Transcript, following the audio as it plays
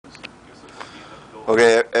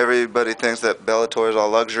Okay, everybody thinks that Bellator is all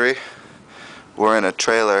luxury. We're in a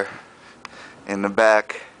trailer in the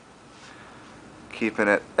back, keeping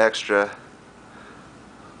it extra.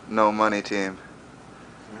 No money team.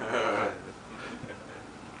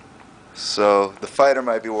 So the fighter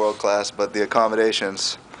might be world class, but the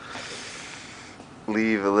accommodations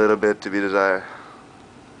leave a little bit to be desired.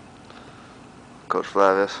 Coach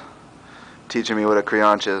Flavius teaching me what a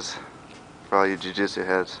Creonte is for all you jiu-jitsu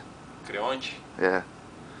heads. Creonte? Yeah.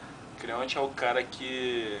 Creonte é o cara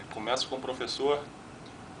que começa com o professor,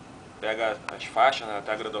 pega as faixas, né,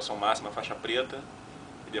 até a graduação máxima, faixa preta,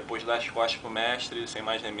 e depois dá as costas pro mestre, sem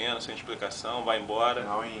mais nem menos, sem explicação, vai embora.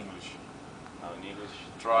 Now in English. Now in English.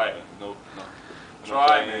 Try. No.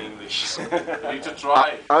 Try, In English. You need to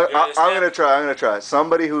try. I'm gonna try.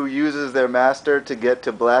 Somebody who uses their master to get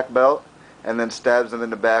to black belt and then stabs them in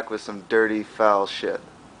the back with some dirty, foul shit.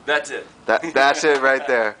 That's it. That's it right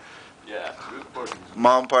there. Yeah.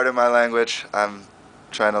 Mom, pardon my language. I'm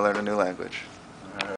trying to learn a new language.